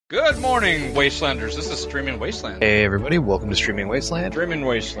Good morning, Wastelanders. This is Streaming Wasteland. Hey everybody, welcome to Streaming Wasteland. Streaming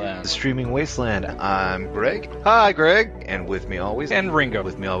Wasteland. Streaming Wasteland. I'm Greg. Hi, Greg. And with me always, And Ringo.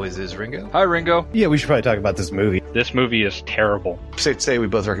 with me always is Ringo. Hi, Ringo. Yeah, we should probably talk about this movie. This movie is terrible. Safe to say we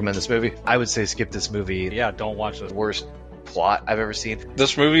both recommend this movie. I would say skip this movie. Yeah, don't watch this. Worst plot I've ever seen.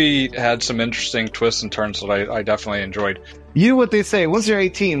 This movie had some interesting twists and turns that I definitely enjoyed. You know what they say, once you're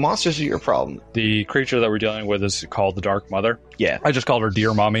 18, monsters are your problem. The creature that we're dealing with is called the Dark Mother. Yeah. I just called her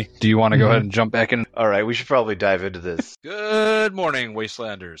Dear Mommy. Do you want to go ahead and jump back in? Alright, we should probably dive into this. Good morning,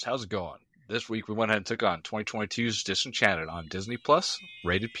 Wastelanders. How's it going? This week we went ahead and took on 2022's Disenchanted on Disney Plus,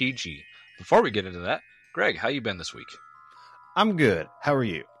 rated PG. Before we get into that, Greg, how you been this week? I'm good. How are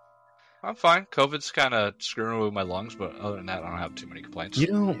you? I'm fine. COVID's kind of screwing with my lungs, but other than that, I don't have too many complaints. You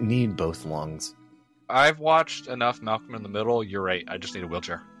don't need both lungs. I've watched enough Malcolm in the Middle. You're right. I just need a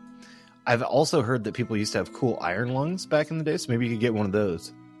wheelchair. I've also heard that people used to have cool iron lungs back in the day, so maybe you could get one of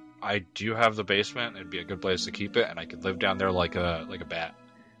those. I do have the basement. It'd be a good place to keep it, and I could live down there like a bat.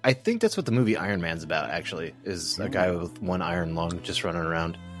 I think that's what the movie Iron Man's about, actually, is a guy with one iron lung just running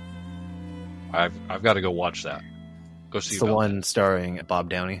around. I've got to go watch that. Go see It's the one starring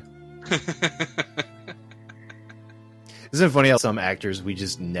Bob Downey. Isn't it funny how some actors, we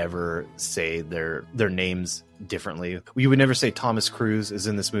just never say their names differently? We would never say Thomas Cruise is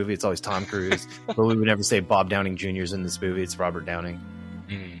in this movie. It's always Tom Cruise. But we would never say Bob Downing Jr. is in this movie. It's Robert Downing.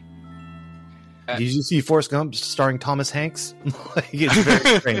 Did you see Forrest Gump starring Thomas Hanks? It's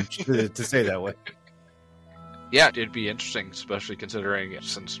very strange to say that way. Yeah, it'd be interesting, especially considering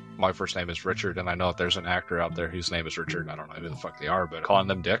since my first name is Richard, and I know if there's an actor out there whose name is Richard, I don't know who the fuck they are, but calling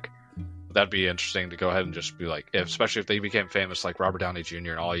them Dick, that'd be interesting to go ahead and just be like, especially if they became famous like Robert Downey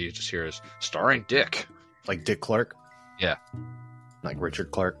Jr., and all you just hear is starring Dick. Like Dick Clark? Yeah. Like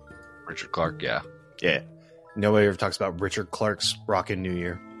Richard Clark? Richard Clark, yeah. Yeah. Nobody ever talks about Richard Clark's Rockin' New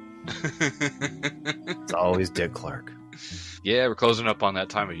Year. It's always Dick Clark. Yeah, we're closing up on that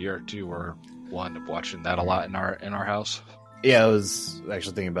time of year, too. We're one up watching that a lot in our house. Yeah, I was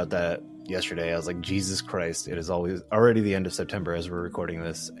actually thinking about that yesterday. I was like, Jesus Christ, it is already the end of September as we're recording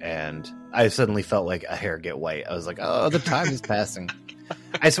this, and I suddenly felt like a hair get white. I was like, oh, the time is passing.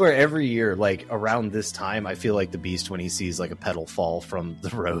 I swear every year, like around this time, I feel like the Beast when he sees like a petal fall from the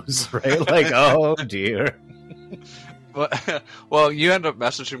rose, right? Like, oh dear. Well, you end up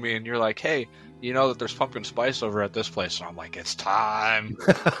messaging me and you're like, hey, you know that there's pumpkin spice over at this place. And I'm like, it's time.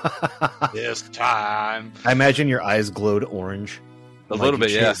 It's time. I imagine your eyes glowed orange. A little bit,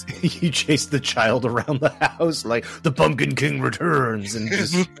 yeah. You chased the child around the house like the Pumpkin King returns, and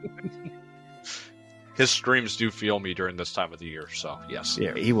just his screams do feel me during this time of the year. So yes,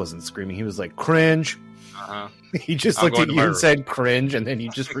 yeah, he wasn't screaming. He was like cringe. He just looked at you and said cringe, and then he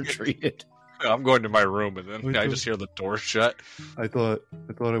just retreated. I'm going to my room, and then I just hear the door shut. I thought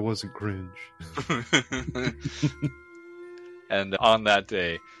I wasn't cringe. And on that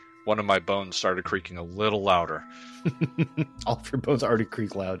day, one of my bones started creaking a little louder. All of your bones already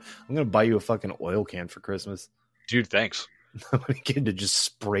creak loud. I'm going to buy you a fucking oil can for Christmas. Dude, thanks. I'm going to get him to just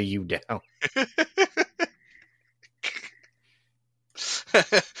spray you down.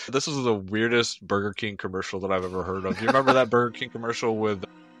 This is the weirdest Burger King commercial that I've ever heard of. Do you remember that Burger King commercial with,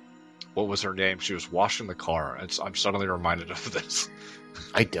 what was her name? She was washing the car. I'm suddenly reminded of this.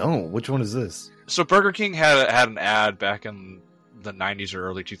 I don't. Which one is this? So Burger King had an ad back in the 90s or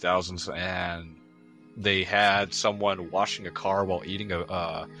early 2000s, and they had someone washing a car while eating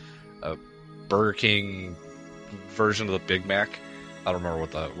a Burger King version of the Big Mac. I don't remember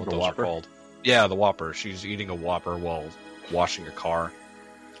what those Whopper? are called. Yeah, the Whopper. She's eating a Whopper while washing a car.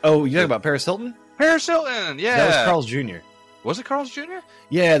 Oh, you talking about Paris Hilton? Paris Hilton, yeah. That was Carl's Jr. Was it Carl's Jr.?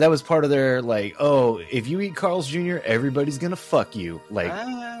 Yeah, that was part of their, like, oh, if you eat Carl's Jr., everybody's going to fuck you, like,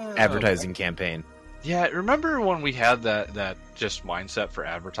 advertising campaign. Yeah, remember when we had that just mindset for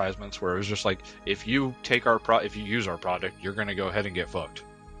advertisements where it was just like, if you take if you use our product, you're going to go ahead and get fucked.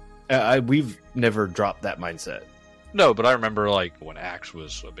 We've never dropped that mindset. No, but I remember like when Axe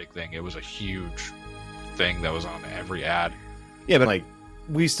was a big thing. It was a huge thing that was on every ad. Yeah, but like,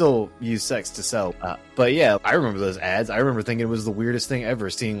 we still use sex to sell. But yeah, I remember those ads. I remember thinking it was the weirdest thing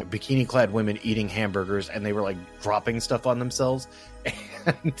ever, seeing bikini-clad women eating hamburgers, and they were like dropping stuff on themselves.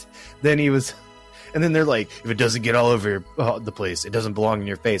 And then they're like, if it doesn't get all over the place, it doesn't belong in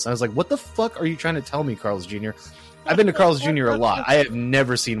your face. And I was like, what the fuck are you trying to tell me, Carl's Jr.? I've been to Carl's Jr. a lot. I have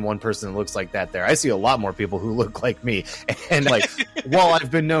never seen one person that looks like that there. I see a lot more people who look like me. And like, while I've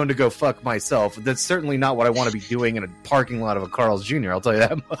been known to go fuck myself, that's certainly not what I want to be doing in a parking lot of a Carl's Jr. I'll tell you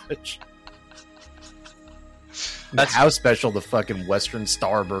that much. That's how special the fucking Western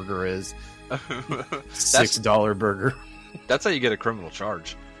Star Burger is. $6 burger. That's how you get a criminal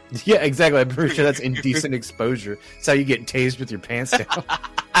charge. Yeah, exactly. I'm pretty sure that's indecent exposure. It's how you get tased with your pants down.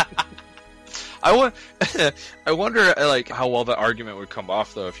 I wonder, like, how well the argument would come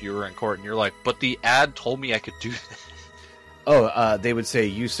off, though, if you were in court and you're like, but the ad told me I could do that. They would say,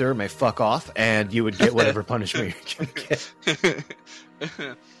 "You, sir, may fuck off," and you would get whatever punishment you can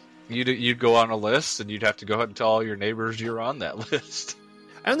get. You'd go on a list, and you'd have to go ahead and tell all your neighbors you're on that list.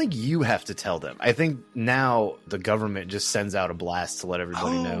 I don't think you have to tell them. I think now the government just sends out a blast to let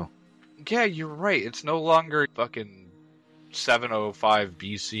everybody know. Yeah, you're right. It's no longer fucking 705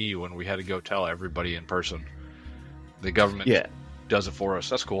 BC when we had to go tell everybody in person. The government does it for us.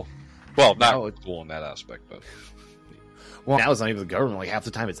 That's cool. Well, not cool in that aspect, but... Well, now it's not even the government. Like, half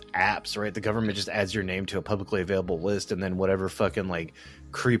the time it's apps, right? The government just adds your name to a publicly available list, and then whatever fucking, like,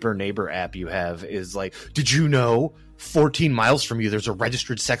 creeper neighbor app you have is like, did you know 14 miles from you there's a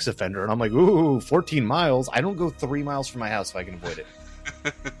registered sex offender? And I'm like, ooh, 14 miles? I don't go 3 miles from my house if I can avoid it.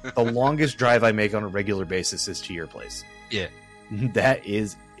 The longest drive I make on a regular basis is to your place. Yeah. That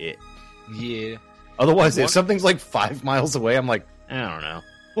is it. Yeah. Otherwise, if something's like 5 miles away, I'm like, I don't know.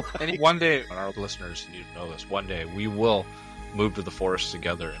 And one day, and our listeners need to know this, one day we will move to the forest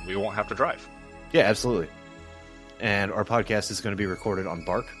together and we won't have to drive. Yeah, absolutely. And our podcast is going to be recorded on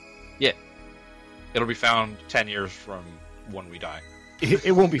bark. Yeah. It'll be found 10 years from when we die.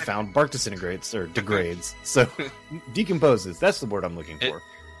 It won't be found. Bark disintegrates or degrades. So, decomposes. That's the word I'm looking for.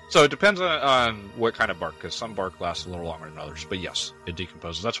 So it depends on what kind of bark, because some bark lasts a little longer than others. But yes, it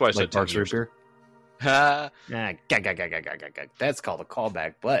decomposes. That's why I said 10 Bark's years. root beer? That's called a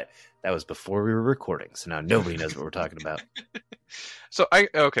callback, but that was before we were recording, so now nobody knows what we're talking about. So,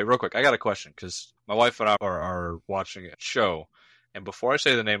 okay, real quick, I got a question, because my wife and I are watching a show, and before I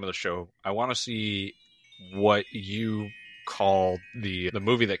say the name of the show, I want to see what you call the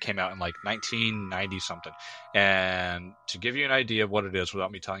movie that came out in like 1990 something, and to give you an idea of what it is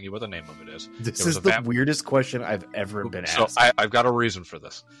without me telling you what the name of it is. This is the weirdest question I've ever been asked. So I've got a reason for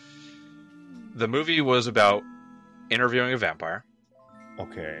this. The movie was about interviewing a vampire.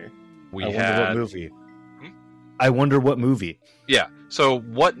 Okay. Wonder what movie. I wonder what movie. Yeah. So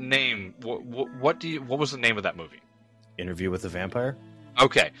what name? What was the name of that movie? Interview with a Vampire.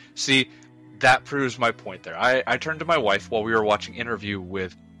 Okay. See, that proves my point there. I turned to my wife while we were watching Interview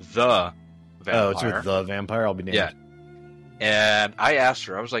with the Vampire. Oh, it's with the Vampire. I'll be damned. Yeah. And I asked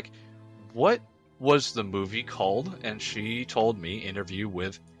her. I was like, "What was the movie called?" And she told me Interview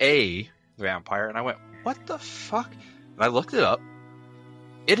with a Vampire, and I went, what the fuck? And I looked it up.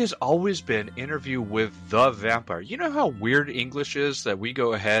 It has always been Interview with the Vampire. You know how weird English is that we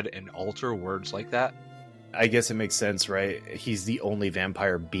go ahead and alter words like that? I guess it makes sense, right? He's the only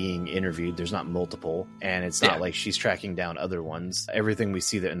vampire being interviewed. There's not multiple, and it's not like she's tracking down other ones. Everything we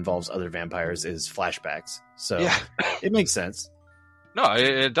see that involves other vampires is flashbacks. So it makes sense. No,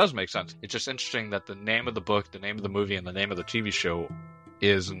 it does make sense. It's just interesting that the name of the book, the name of the movie, and the name of the TV show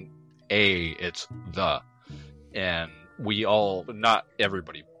isn't it's the. And we all, not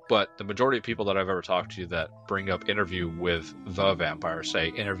everybody, but the majority of people that I've ever talked to that bring up Interview with the Vampire say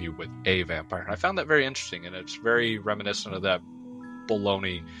Interview with a Vampire. And I found that very interesting, and it's very reminiscent of that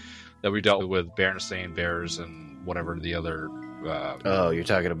baloney that we dealt with Berenstain Bears and whatever the other... you're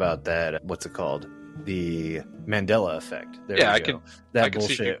talking about that, what's it called? The Mandela effect. There yeah, we I go. can... That I can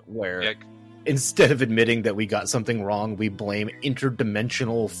bullshit where... Instead of admitting that we got something wrong, we blame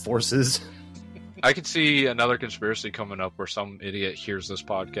interdimensional forces. I could see another conspiracy coming up where some idiot hears this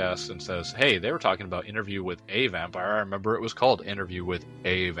podcast and says, hey, they were talking about Interview with a Vampire. I remember it was called Interview with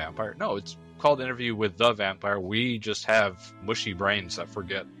a Vampire. No, it's called Interview with the Vampire. We just have mushy brains that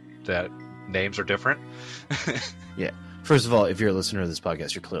forget that names are different. Yeah. First of all, if you're a listener to this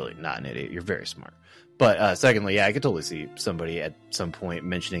podcast, you're clearly not an idiot. You're very smart. But secondly, yeah, I could totally see somebody at some point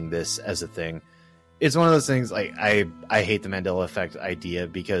mentioning this as a thing. It's one of those things, like, I hate the Mandela effect idea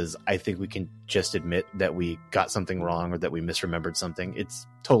because I think we can just admit that we got something wrong or that we misremembered something. It's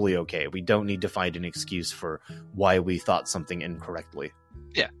totally okay. We don't need to find an excuse for why we thought something incorrectly.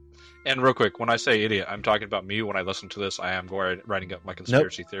 Yeah. And real quick, when I say idiot, I'm talking about me. When I listen to this, I am writing up my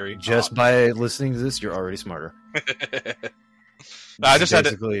conspiracy theory. Just by listening to this, you're already smarter. I just had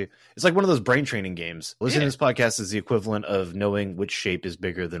to... It's like one of those brain training games. Listening to this podcast is the equivalent of knowing which shape is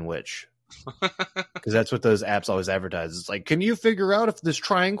bigger than which. Because that's what those apps always advertise. It's like, can you figure out if this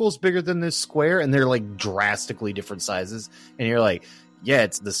triangle is bigger than this square? And they're like drastically different sizes. And you're like, yeah,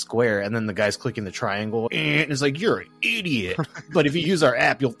 it's the square. And then the guy's clicking the triangle. And it's like, you're an idiot. But if you use our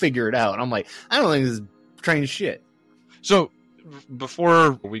app, you'll figure it out. And I'm like, I don't think this is trained shit. So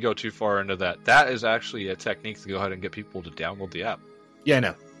before we go too far into that, that is actually a technique to go ahead and get people to download the app. Yeah, I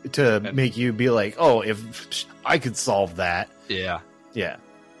know. To make you be like, oh, if I could solve that. Yeah. Yeah.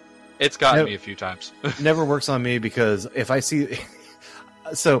 It's gotten me a few times. Never works on me because if I see...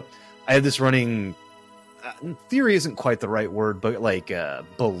 So, I have this running... theory isn't quite the right word, but like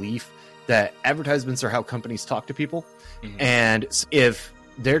belief that advertisements are how companies talk to people. Mm-hmm. And if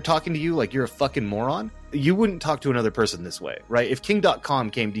they're talking to you like you're a fucking moron, you wouldn't talk to another person this way, right? If King.com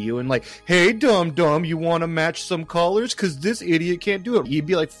came to you and like, hey, dumb, you want to match some colors? Because this idiot can't do it. You'd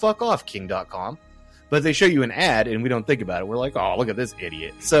be like, fuck off, King.com. But they show you an ad and we don't think about it. We're like, oh, look at this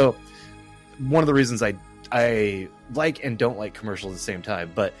idiot. So one of the reasons I like and don't like commercials at the same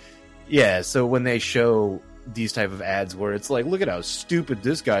time. But yeah, so when they show these type of ads where it's like, look at how stupid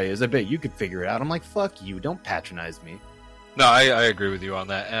this guy is, I bet you could figure it out. I'm like, fuck you, don't patronize me. No, I agree with you on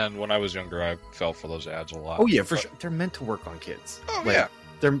that. And when I was younger, I fell for those ads a lot. Oh yeah, for sure. They're meant to work on kids. Oh like, yeah.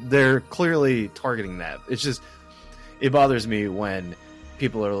 They're clearly targeting that. It's just, it bothers me when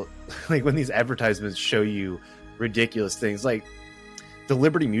people are like, when these advertisements show you ridiculous things. Like the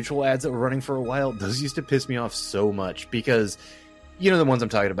Liberty Mutual ads that were running for a while, those used to piss me off so much because, you know, the ones I'm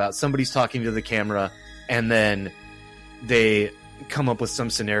talking about, somebody's talking to the camera and then they come up with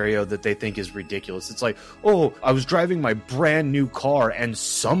some scenario that they think is ridiculous. It's like, oh, I was driving my brand new car and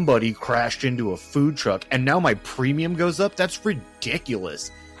somebody crashed into a food truck and now my premium goes up? That's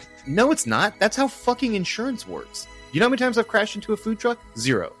ridiculous. No, it's not. That's how fucking insurance works. You know how many times I've crashed into a food truck?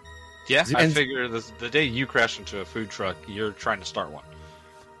 0. Yeah, I figure the day you crash into a food truck, you're trying to start one.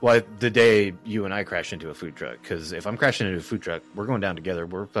 Well, the day you and I crash into a food truck, because if I'm crashing into a food truck, we're going down together.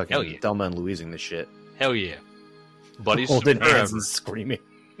 We're fucking Thelma and Louising this shit. Hell yeah. Buddies holding hands and screaming.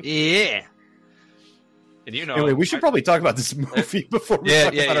 Yeah. And you know... Anyway, we should probably talk about this movie before we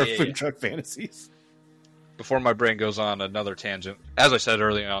talk about our food truck fantasies. Before my brain goes on another tangent, as I said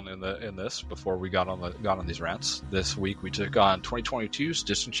early on in this, before we got on these rants, this week we took on 2022's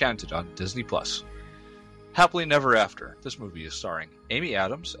Disenchanted on Disney+. Happily Never After. This movie is starring Amy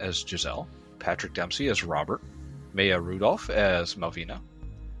Adams as Giselle, Patrick Dempsey as Robert, Maya Rudolph as Malvina,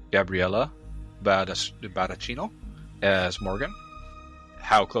 Gabriella Baldacchino as Morgan.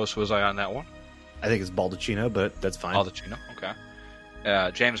 How close was I on that one? I think it's Baldacchino, but that's fine. Baldacchino,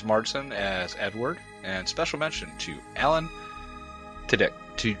 okay. James Marsden as Edward, and special mention to Alan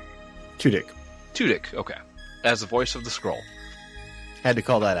Tudyk, okay, as the voice of the Skrull. Had to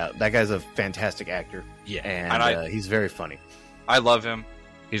call that out. That guy's a fantastic actor. Yeah, and he's very funny. I love him.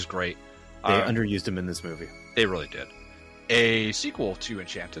 He's great. They underused him in this movie. They really did. A sequel to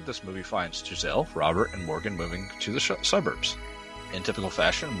Enchanted, this movie finds Giselle, Robert, and Morgan moving to the suburbs. In typical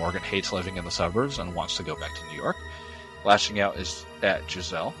fashion, Morgan hates living in the suburbs and wants to go back to New York. Lashing out is at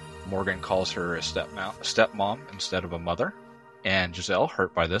Giselle. Morgan calls her a stepmom instead of a mother. And Giselle,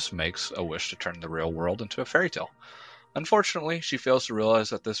 hurt by this, makes a wish to turn the real world into a fairy tale. Unfortunately, she fails to realize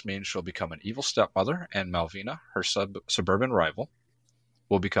that this means she'll become an evil stepmother, and Malvina, her suburban rival,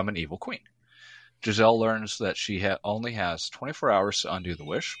 will become an evil queen. Giselle learns that she only has 24 hours to undo the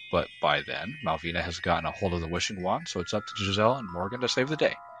wish, but by then, Malvina has gotten a hold of the wishing wand, so it's up to Giselle and Morgan to save the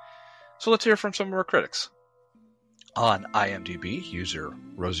day. So let's hear from some of our critics. On IMDb, user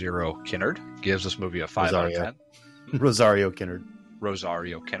Rosario Kinnard gives this movie a 5 out of 10. Rosario Kinnard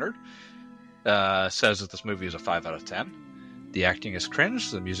says that this movie is a 5 out of 10. The acting is cringe,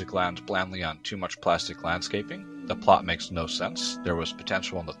 the music lands blandly on too much plastic landscaping, the plot makes no sense, there was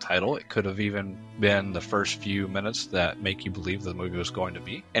potential in the title, it could have even been the first few minutes that make you believe the movie was going to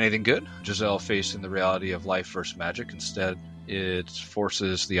be anything good. Giselle facing the reality of life versus magic, instead it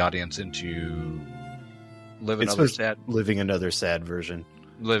forces the audience into living another sad version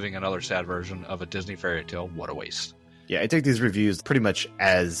of a Disney fairy tale. What a waste. Yeah, I take these reviews pretty much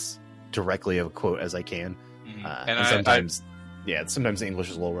as directly of a quote as I can. Mm-hmm. And sometimes the English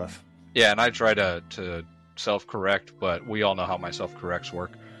is a little rough. Yeah, and I try to self-correct, but we all know how my self-corrects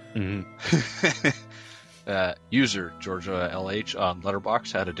work. Mm-hmm. User Georgia LH on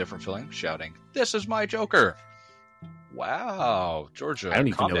Letterboxd had a different feeling, shouting, "This is my Joker!" Wow, Georgia. I don't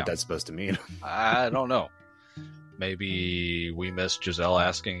even know what that's supposed to mean. I don't know. Maybe we missed Giselle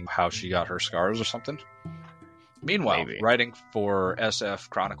asking how she got her scars or something. Meanwhile, writing for SF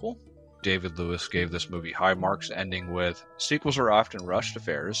Chronicle, David Lewis gave this movie high marks, ending with, "Sequels are often rushed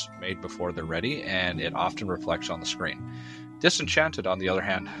affairs, made before they're ready, and it often reflects on the screen. Disenchanted, on the other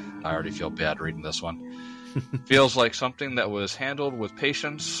hand," I already feel bad reading this one, "feels like something that was handled with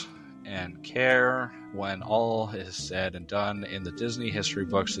patience and care. When all is said and done, in the Disney history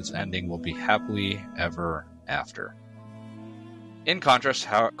books, its ending will be happily ever after." In contrast,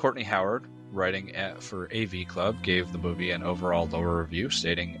 Courtney Howard, writing for AV Club, gave the movie an overall lower review,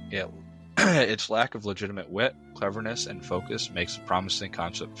 stating its lack of legitimate wit, cleverness, and focus makes a promising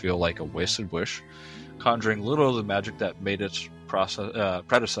concept feel like a wasted wish, conjuring little of the magic that made its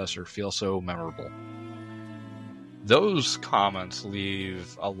predecessor feel so memorable? Those comments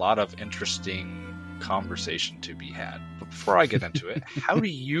leave a lot of interesting conversation to be had. But before I get into it, how do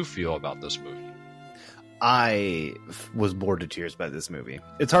you feel about this movie? I was bored to tears by this movie.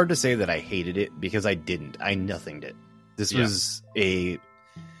 It's hard to say that I hated it because I didn't. I nothinged it. This was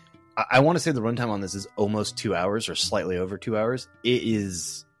I want to say the runtime on this is almost 2 hours or slightly over 2 hours. It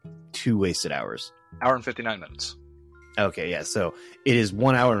is 2 wasted hours. Hour and 59 minutes. Okay, yeah. So it is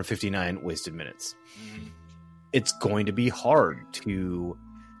 1 hour and 59 wasted minutes. It's going to be hard to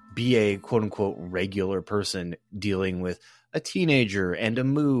be a quote unquote regular person dealing with a teenager and a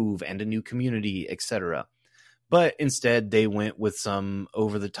move and a new community, etc. But instead they went with some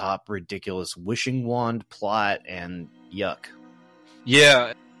over the top ridiculous wishing wand plot and yuck.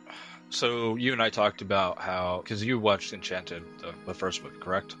 Yeah. So you and I talked about how, because you watched Enchanted, the first movie,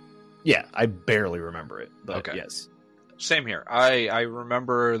 correct? Yeah, I barely remember it, but okay. Yes. Same here. I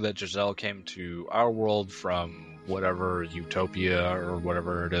remember that Giselle came to our world from whatever utopia or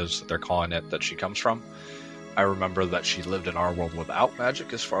whatever it is that they're calling it that she comes from. I remember that she lived in our world without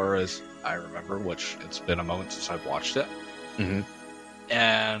magic as far as I remember, which it's been a moment since I've watched it. Mm-hmm.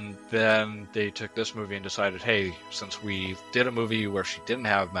 And then they took this movie and decided, hey, since we did a movie where she didn't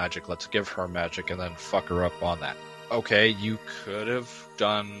have magic, let's give her magic and then fuck her up on that. Okay, you could have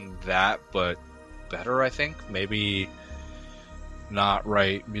done that, but better, I think. Maybe not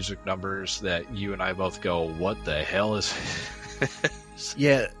write music numbers that you and I both go, what the hell is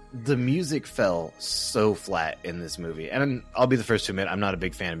Yeah, the music fell so flat in this movie. And I'll be the first to admit, I'm not a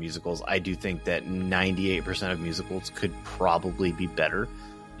big fan of musicals. I do think that 98% of musicals could probably be better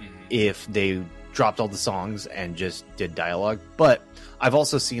if they dropped all the songs and just did dialogue. But I've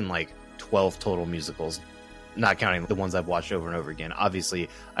also seen like 12 total musicals, not counting the ones I've watched over and over again. Obviously,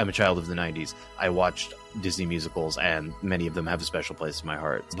 I'm a child of the 90s. I watched Disney musicals, and many of them have a special place in my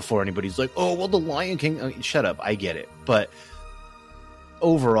heart. Before anybody's like, oh, well, The Lion King... shut up, I get it. But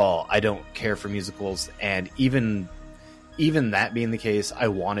overall, I don't care for musicals, and even that being the case, I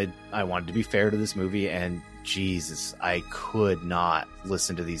wanted to be fair to this movie, and Jesus, I could not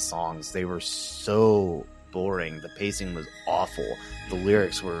listen to these songs. They were so boring. The pacing was awful. The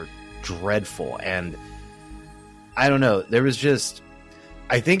lyrics were dreadful, and I don't know. There was just...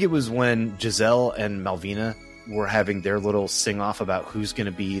 I think it was when Giselle and Malvina were having their little sing-off about who's going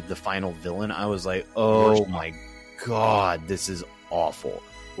to be the final villain. I was like, oh my God, this is awful.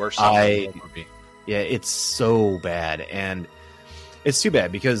 Worst song in the movie. Yeah, it's so bad. And it's too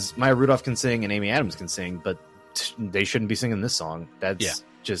bad because Maya Rudolph can sing and Amy Adams can sing, but they shouldn't be singing this song. That's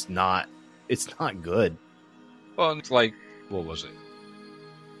just not... It's not good. Well, it's like... What was it?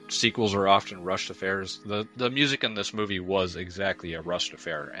 Sequels are often rushed affairs. The music in this movie was exactly a rushed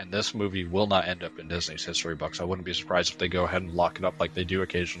affair, and this movie will not end up in Disney's history books. I wouldn't be surprised if they go ahead and lock it up like they do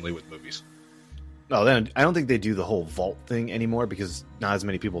occasionally with movies. No, then I don't think they do the whole vault thing anymore because not as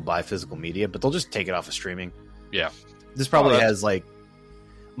many people buy physical media, but they'll just take it off of streaming. Yeah. This probably has like...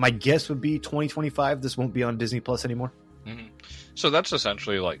 My guess would be 2025. This won't be on Disney Plus anymore. Mm-hmm. So that's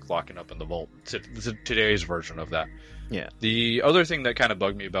essentially like locking up in the vault. Today's version of that. Yeah. The other thing that kind of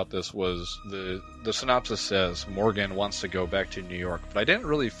bugged me about this was the synopsis says Morgan wants to go back to New York, but I didn't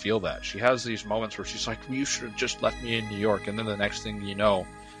really feel that. She has these moments where she's like, you should have just left me in New York, and then the next thing you know,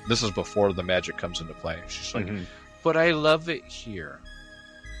 this is before the magic comes into play. She's like, but I love it here.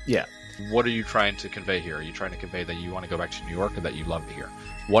 Yeah. What are you trying to convey here? Are you trying to convey that you want to go back to New York or that you love it here?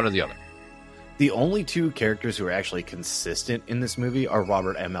 One or the other. The only two characters who are actually consistent in this movie are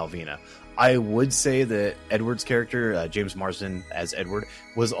Robert and Malvina. I would say that Edward's character, James Marsden as Edward,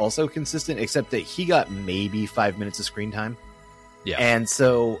 was also consistent, except that he got maybe 5 minutes of screen time. Yeah. And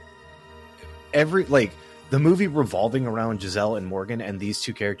so the movie revolving around Giselle and Morgan and these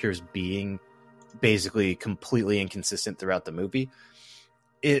two characters being basically completely inconsistent throughout the movie,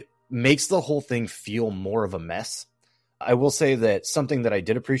 it makes the whole thing feel more of a mess. I will say that something that I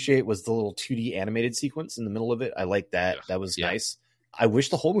did appreciate was the little 2D animated sequence in the middle of it. I like that. Yeah. That was nice. I wish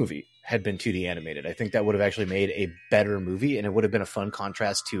the whole movie had been 2D animated. I think that would have actually made a better movie, and it would have been a fun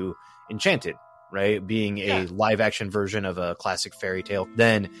contrast to Enchanted, right? Being a live action version of a classic fairy tale.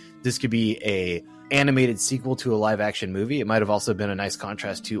 Then this could be a animated sequel to a live action movie. It might have also been a nice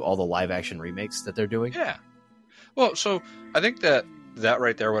contrast to all the live action remakes that they're doing. Yeah. Well, so I think that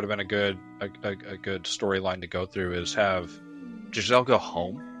right there would have been a good storyline to go through, is have Giselle go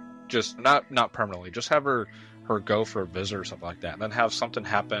home, just not permanently, just have her go for a visit or something like that, and then have something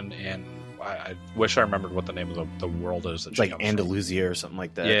happen in I wish I remembered what the name of the world is. That It's she like comes from. Andalusia or something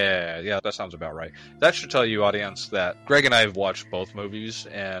like that. Yeah, that sounds about right. That should tell you, audience, that Greg and I have watched both movies,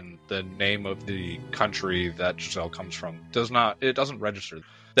 and the name of the country that Giselle comes from doesn't register.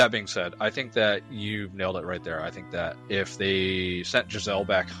 That being said, I think that you've nailed it right there. I think that if they sent Giselle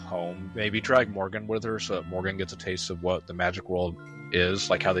back home, maybe drag Morgan with her so that Morgan gets a taste of what the magic world is,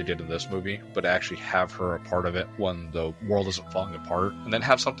 like how they did in this movie, but actually have her a part of it when the world isn't falling apart, and then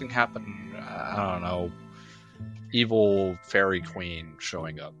have something happen, I don't know, evil fairy queen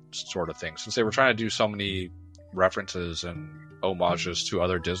showing up sort of thing. Since they were trying to do so many references and homages to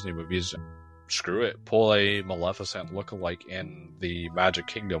other Disney movies, screw it, pull a Maleficent lookalike in the Magic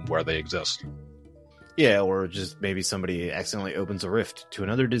Kingdom where they exist. Yeah, or just maybe somebody accidentally opens a rift to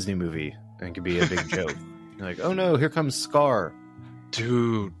another Disney movie and it could be a big joke. You're like, oh no, here comes Scar.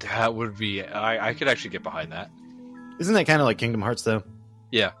 Dude, that would be... I could actually get behind that. Isn't that kind of like Kingdom Hearts, though?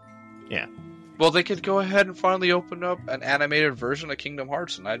 Yeah. Yeah. Well, they could go ahead and finally open up an animated version of Kingdom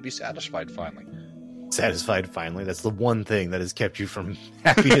Hearts, and I'd be satisfied finally. Satisfied finally. That's the one thing that has kept you from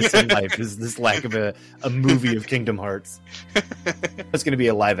happiness in life, is this lack of a movie of Kingdom Hearts. That's going to be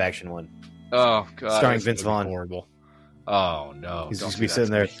a live action one. Oh, God. Starring Vince Vaughn. Horrible. Oh, no. He's Don't just do be that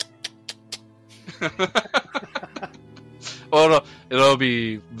sitting there. Well, it'll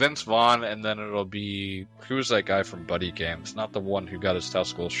be Vince Vaughn, and then it'll be... Who's that guy from Buddy Games? Not the one who got his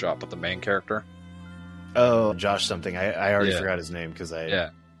testicles shot, but the main character. Oh, Josh something. I already Yeah. forgot his name because I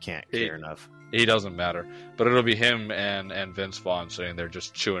can't care enough. He doesn't matter. But it'll be him and Vince Vaughn sitting there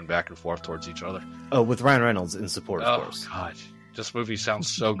just chewing back and forth towards each other. Oh, with Ryan Reynolds in support, of Oh, course. God. This movie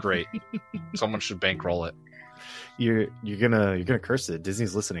sounds so great. Someone should bankroll it. You're gonna curse it.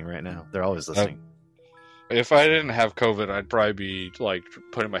 Disney's listening right now. They're always listening. If I didn't have COVID, I'd probably be like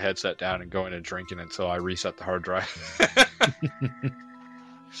putting my headset down and going and drinking until I reset the hard drive.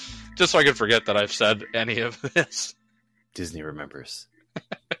 Just so I could forget that I've said any of this. Disney remembers.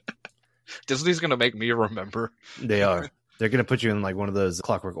 Disney's going to make me remember. They are. They're going to put you in like one of those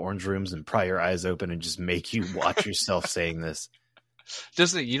Clockwork Orange rooms and pry your eyes open and just make you watch yourself saying this.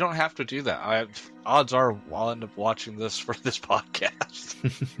 Disney, you don't have to do that. Odds are I'll end up watching this for this podcast.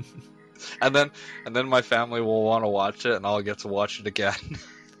 and then my family will want to watch it and I'll get to watch it again.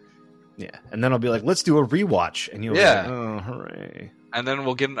 Yeah. And then I'll be like, let's do a rewatch. And you'll be like, oh, hooray. And then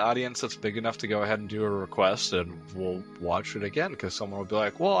we'll get an audience that's big enough to go ahead and do a request, and we'll watch it again because someone will be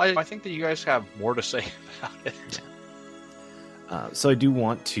like, well, I think that you guys have more to say about it. So I do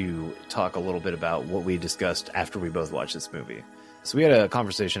want to talk a little bit about what we discussed after we both watched this movie. So we had a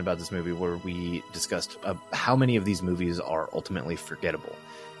conversation about this movie where we discussed how many of these movies are ultimately forgettable.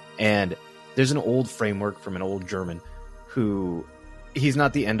 And there's an old framework from an old German who... He's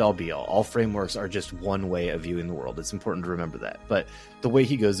not the end-all be-all. All frameworks are just one way of viewing the world. It's important to remember that. But the way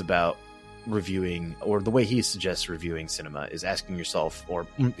he goes about reviewing, or the way he suggests reviewing cinema, is asking yourself, or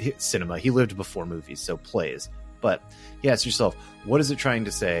cinema, he lived before movies, so plays. But he asks yourself, what is it trying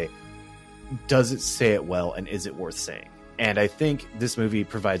to say? Does it say it well, and is it worth saying? And I think this movie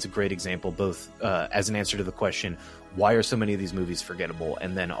provides a great example, both as an answer to the question, why are so many of these movies forgettable,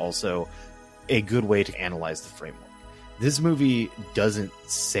 and then also a good way to analyze the framework. This movie doesn't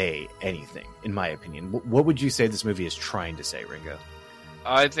say anything, in my opinion. What would you say this movie is trying to say, Ringo?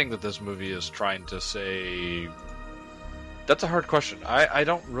 I think that this movie is trying to say... That's a hard question. I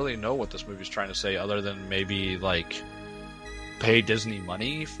don't really know what this movie is trying to say, other than maybe, like, pay Disney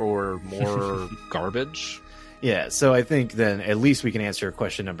money for more garbage. Yeah, so I think then at least we can answer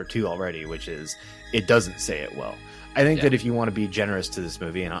question number 2 already, which is, it doesn't say it well. I think that if you want to be generous to this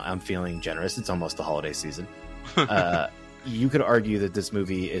movie, and I'm feeling generous, it's almost the holiday season... you could argue that this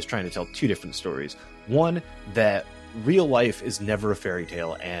movie is trying to tell 2 different stories. One, that real life is never a fairy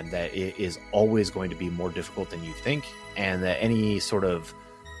tale, and that it is always going to be more difficult than you think, and that any sort of,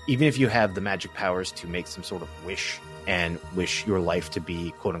 even if you have the magic powers to make some sort of wish and wish your life to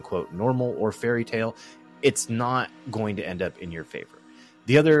be quote unquote normal or fairy tale, it's not going to end up in your favor.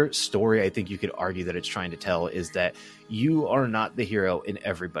 The other story I think you could argue that it's trying to tell is that you are not the hero in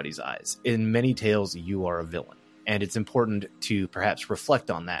everybody's eyes. In many tales, you are a villain. And it's important to perhaps reflect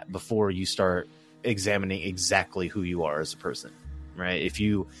on that before you start examining exactly who you are as a person, right? If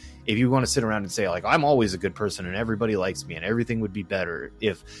you want to sit around and say, like, I'm always a good person and everybody likes me and everything would be better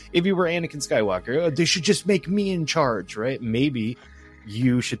if you were Anakin Skywalker, they should just make me in charge, right? Maybe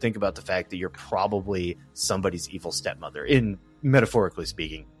you should think about the fact that you're probably somebody's evil stepmother, in metaphorically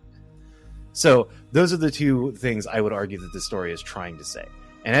speaking. So those are the 2 things I would argue that this story is trying to say.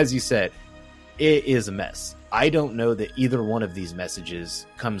 And as you said, it is a mess. I don't know that either one of these messages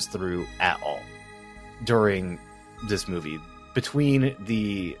comes through at all during this movie. Between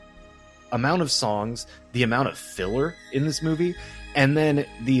the amount of songs, the amount of filler in this movie, and then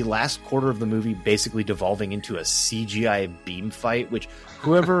the last quarter of the movie basically devolving into a CGI beam fight, which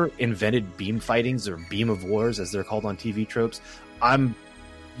whoever invented beam fightings or beam of wars, as they're called on TV tropes,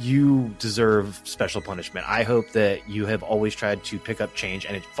 you deserve special punishment. I hope that you have always tried to pick up change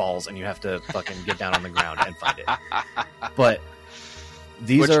and it falls and you have to fucking get down on the ground and find it. But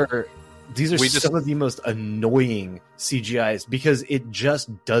these are some of the most annoying CGIs because it just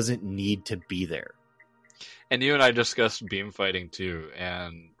doesn't need to be there. And you and I discussed beam fighting too,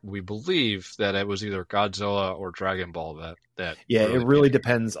 and we believe that it was either Godzilla or Dragon Ball that yeah, it really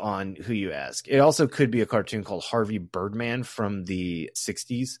depends on who you ask. It also could be a cartoon called Harvey Birdman from the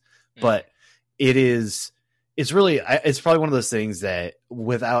 60s, but it's probably one of those things that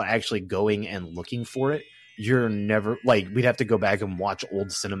without actually going and looking for it, you're never we'd have to go back and watch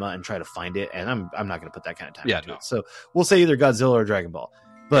old cinema and try to find it, and I'm not going to put that kind of time into it. So we'll say either Godzilla or Dragon Ball,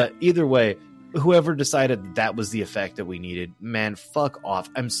 but either way, whoever decided that was the effect that we needed, man, fuck off.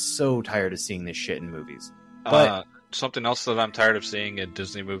 I'm so tired of seeing this shit in movies. But something else that I'm tired of seeing in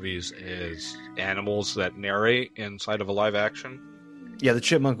Disney movies is animals that narrate inside of a live action. Yeah, the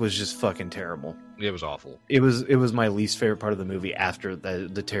chipmunk was just fucking terrible. It was awful. It was my least favorite part of the movie after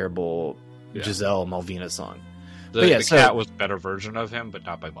the terrible Giselle Malvina song. The cat was a better version of him, but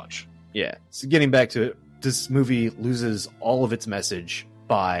not by much. Yeah. So getting back to it, this movie loses all of its message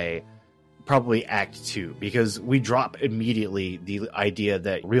by probably Act 2, because we drop immediately the idea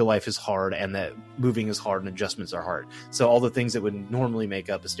that real life is hard and that moving is hard and adjustments are hard. So all the things that would normally make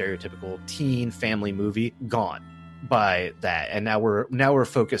up a stereotypical teen family movie, gone by that. And now we're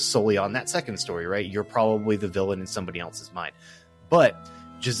focused solely on that second story, right? You're probably the villain in somebody else's mind. But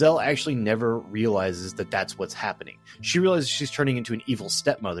Giselle actually never realizes that that's what's happening. She realizes she's turning into an evil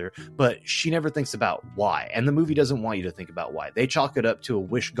stepmother, but she never thinks about why. And the movie doesn't want you to think about why. They chalk it up to a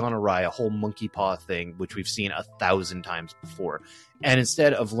wish gone awry, a whole monkey paw thing, which we've seen 1,000 times before. And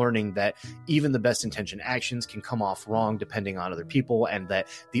instead of learning that even the best intentioned actions can come off wrong depending on other people, and that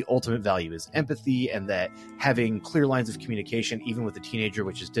the ultimate value is empathy, and that having clear lines of communication, even with a teenager,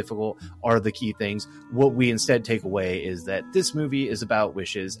 which is difficult, are the key things, what we instead take away is that this movie is about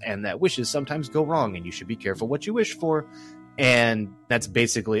wishes, and that wishes sometimes go wrong, and you should be careful what you wish for. And that's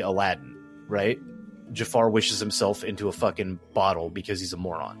basically Aladdin, right? Jafar wishes himself into a fucking bottle because he's a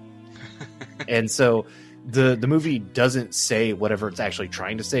moron. And so the movie doesn't say whatever it's actually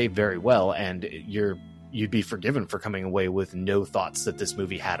trying to say very well, and you'd be forgiven for coming away with no thoughts that this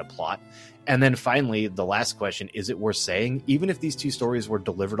movie had a plot. And then finally, the last question, is it worth saying? Even if these two stories were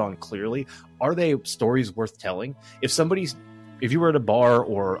delivered on clearly, are they stories worth telling? If you were at a bar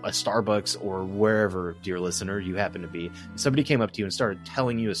or a Starbucks or wherever, dear listener, you happen to be, somebody came up to you and started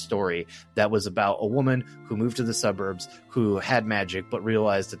telling you a story that was about a woman who moved to the suburbs, who had magic, but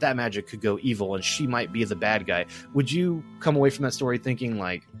realized that magic could go evil and she might be the bad guy, would you come away from that story thinking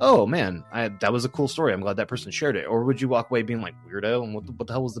like, oh man, that was a cool story, I'm glad that person shared it? Or would you walk away being like, weirdo, and what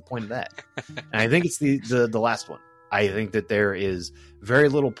the hell was the point of that? And I think it's the last one. I think that there is very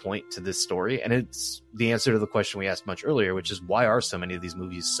little point to this story, and it's the answer to the question we asked much earlier, which is why are so many of these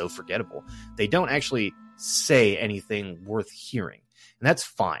movies so forgettable? They don't actually say anything worth hearing, and that's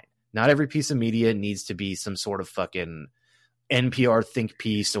fine. Not every piece of media needs to be some sort of fucking NPR think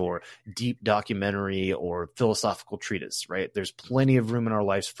piece or deep documentary or philosophical treatise, right? There's plenty of room in our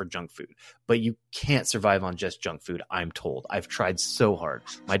lives for junk food, but you can't survive on just junk food, I'm told. I've tried so hard.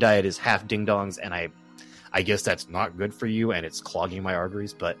 My diet is half ding-dongs, and I guess that's not good for you, and it's clogging my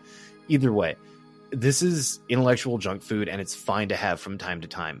arteries. But either way, this is intellectual junk food, and it's fine to have from time to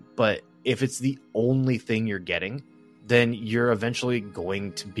time. But if it's the only thing you're getting, then you're eventually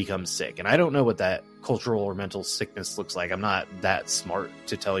going to become sick. And I don't know what that cultural or mental sickness looks like. I'm not that smart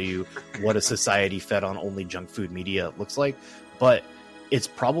to tell you what a society fed on only junk food media looks like, but it's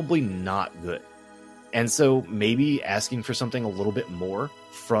probably not good. And so maybe asking for something a little bit more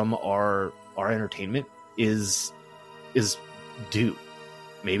from our entertainment is due.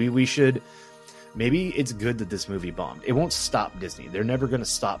 Maybe it's good that this movie bombed. It won't stop Disney. They're never going to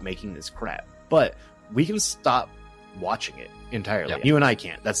stop making this crap, but we can stop watching it entirely. Yep. You and I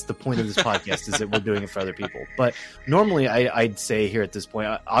can't. That's the point of this podcast, is that we're doing it for other people. But normally I'd say here at this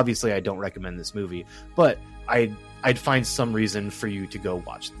point, obviously I don't recommend this movie, but I'd find some reason for you to go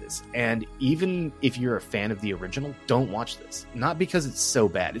watch this. And even if you're a fan of the original, don't watch this. Not because it's so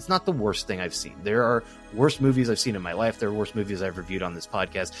bad. It's not the worst thing I've seen. There are worse movies I've seen in my life. There are worse movies I've reviewed on this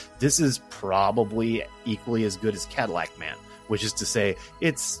podcast. This is probably equally as good as Cadillac Man, which is to say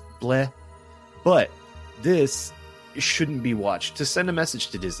it's bleh. But this shouldn't be watched to send a message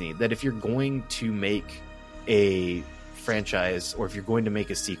to Disney that if you're going to make a franchise, or if you're going to make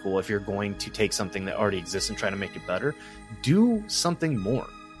a sequel, if you're going to take something that already exists and try to make it better, do something more.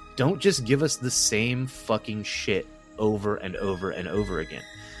 Don't just give us the same fucking shit over and over and over again.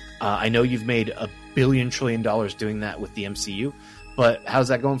 I know you've made $1 billion trillion doing that with the MCU, but how's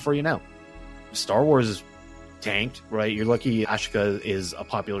that going for you now? Star Wars is tanked, right? You're lucky Ashika is a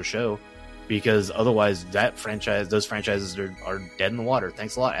popular show, because otherwise those franchises are dead in the water.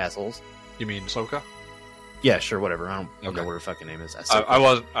 Thanks a lot, assholes. You mean Ahsoka? Yeah, sure, whatever. I don't know what her fucking name is. I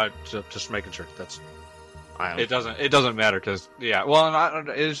wasn't. Just making sure. It doesn't matter because Well,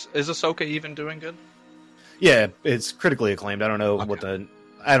 is Ahsoka even doing good? Yeah, it's critically acclaimed. I don't know what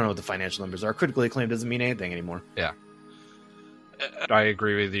the financial numbers are. Critically acclaimed doesn't mean anything anymore. Yeah, I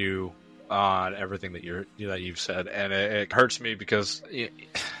agree with you on everything that you've said, and it hurts me because.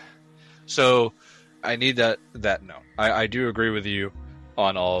 So, I need that. No, I do agree with you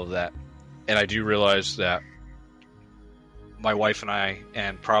on all of that, and I do realize that my wife and I,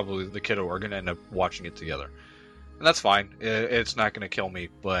 and probably the kiddo, are going to end up watching it together, and that's fine. It's not going to kill me,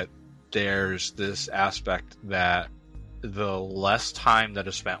 but there's this aspect that the less time that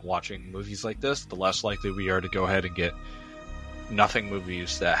is spent watching movies like this, the less likely we are to go ahead and get nothing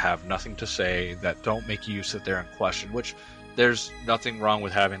movies that have nothing to say, that don't make you sit there and question, which there's nothing wrong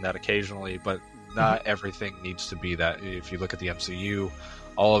with having that occasionally, but not everything needs to be that. If you look at the MCU,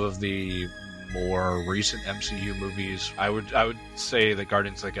 all of the more recent MCU movies, I would say that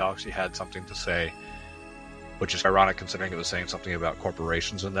Guardians of the Galaxy had something to say, which is ironic considering it was saying something about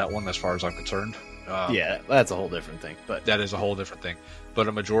corporations in that one, as far as I'm concerned. Yeah, that's a whole different thing. But that is a whole different thing. But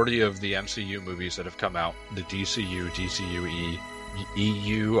a majority of the MCU movies that have come out, the DCU, DCUE,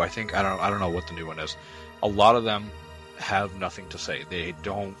 EU, I think, I don't know what the new one is. A lot of them have nothing to say. They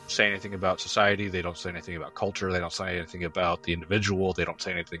don't say anything about society. They don't say anything about culture. They don't say anything about the individual. They don't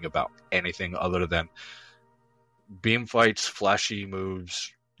say anything about anything other than beam fights, flashy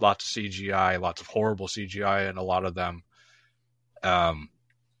moves, lots of CGI, lots of horrible CGI, and a lot of them.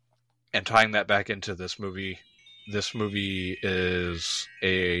 And tying that back into this movie is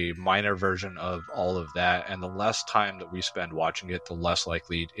a minor version of all of that. And the less time that we spend watching it, the less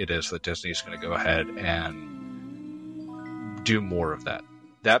likely it is that Disney's going to go ahead and do more of that.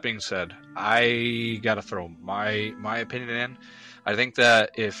 That being said, I gotta throw my opinion in. I think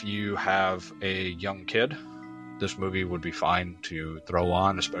that if you have a young kid, this movie would be fine to throw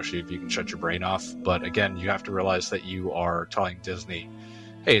on, especially if you can shut your brain off. But again, you have to realize that you are telling Disney,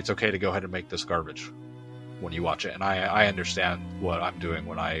 hey, it's okay to go ahead and make this garbage when you watch it. And I understand what I'm doing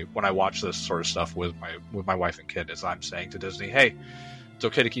when I watch this sort of stuff with my wife and kid, is I'm saying to Disney, hey, it's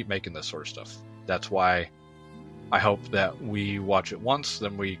okay to keep making this sort of stuff. That's why I hope that we watch it once,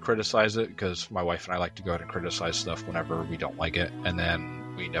 then we criticize it, because my wife and I like to go ahead and criticize stuff whenever we don't like it, and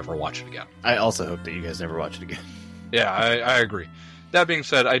then we never watch it again. I also hope that you guys never watch it again. Yeah, I agree. That being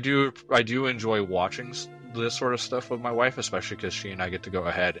said, I do enjoy watching this sort of stuff with my wife, especially because she and I get to go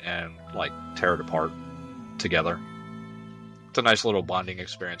ahead and like tear it apart together. It's a nice little bonding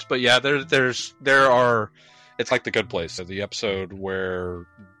experience. But yeah, there are. It's like The Good Place, so the episode where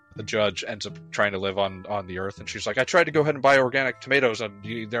the judge ends up trying to live on the earth, and she's like, I tried to go ahead and buy organic tomatoes, and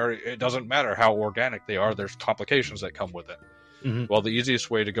it doesn't matter how organic they are, there's complications that come with it. Mm-hmm. Well, the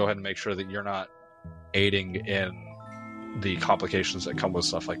easiest way to go ahead and make sure that you're not aiding in the complications that come with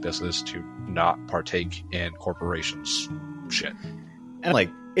stuff like this is to not partake in corporations shit. And like,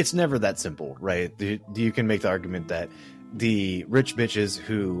 it's never that simple, right? You can make the argument that the rich bitches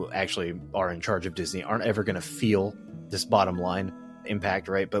who actually are in charge of Disney aren't ever going to feel this bottom line impact,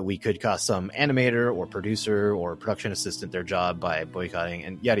 right? But we could cost some animator or producer or production assistant their job by boycotting,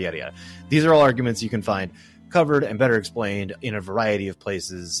 and yada yada yada. These are all arguments you can find covered and better explained in a variety of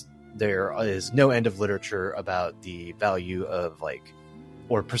places. There is no end of literature about the value of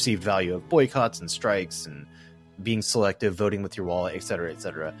or perceived value of boycotts and strikes and being selective, voting with your wallet, etc.,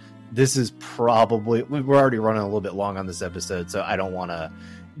 etc. This is probably, we're already running a little bit long on this episode, so I don't want to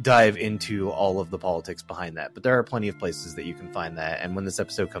dive into all of the politics behind that, but there are plenty of places that you can find that, and when this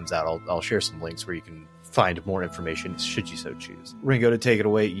episode comes out, I'll share some links where you can find more information should you so choose. Ringo, to take it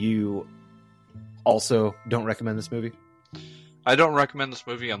away, you also don't recommend this movie? I don't recommend this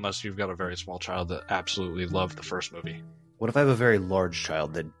movie unless you've got a very small child that absolutely loved the first movie. What if I have a very large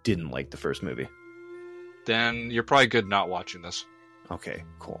child that didn't like the first movie? Then you're probably good not watching this. Okay,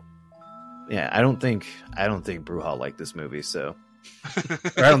 cool. Yeah, I don't think Bruja liked this movie, so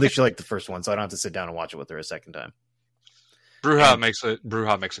or I don't think she liked the first one, so I don't have to sit down and watch it with her a second time. Bruja makes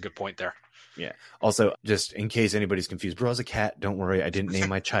a good point there. Yeah. Also, just in case anybody's confused, Bruja's a cat. Don't worry, I didn't name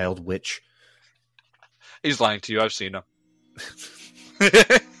my child Witch. He's lying to you. I've seen him.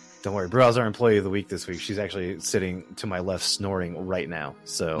 Don't worry, Brew's our employee of the week this week. She's actually sitting to my left snoring right now.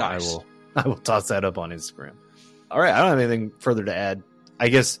 So Nice. I will toss that up on Instagram. All right, I don't have anything further to add. I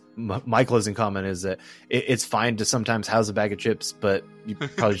guess my closing comment is that it's fine to sometimes house a bag of chips, but you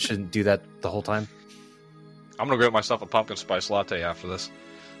probably shouldn't do that the whole time. I'm going to get myself a pumpkin spice latte after this.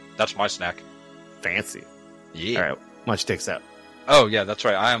 That's my snack. Fancy. Yeah. All right, why don't you take us out? Oh, yeah, that's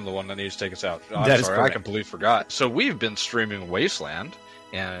right. I am the one that needs to take us out. I'm That is sorry, I correct. completely forgot. So we've been streaming Wasteland,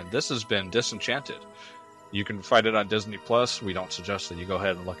 and this has been Disenchanted. You can find it on Disney+. We don't suggest that you go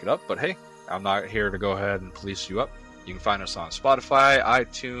ahead and look it up, but hey, I'm not here to go ahead and police you up. You can find us on Spotify,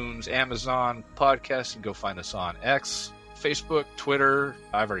 iTunes, Amazon, podcasts. You can go find us on X, Facebook, Twitter.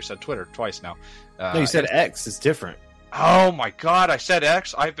 I've already said Twitter twice now. No, you said X. It's different. Oh my god, I said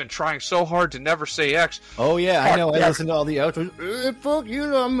X. I've been trying so hard to never say X. Oh, yeah, I know. I Yeah. listened to all the outros. Fuck you,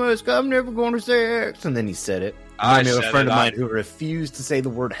 Elon Musk. I'm never going to say X. And then he said it. I knew a said friend it. of mine who refused to say the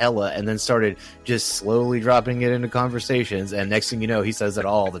word hella and then started just slowly dropping it into conversations. And next thing you know, he says it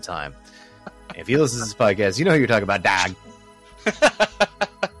all the time. If you listen to this podcast, you know who you're talking about, dog.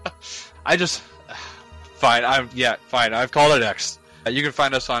 I just... Fine, fine. I've called it X. You can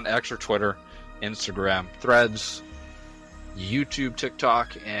find us on X or Twitter, Instagram, Threads, YouTube,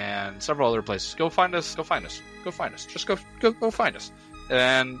 TikTok, and several other places. Go find us. Go find us. Go find us. Just go find us.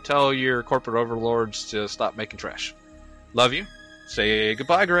 And tell your corporate overlords to stop making trash. Love you. Say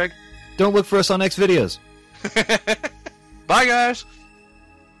goodbye, Greg. Don't look for us on X videos. Bye, guys.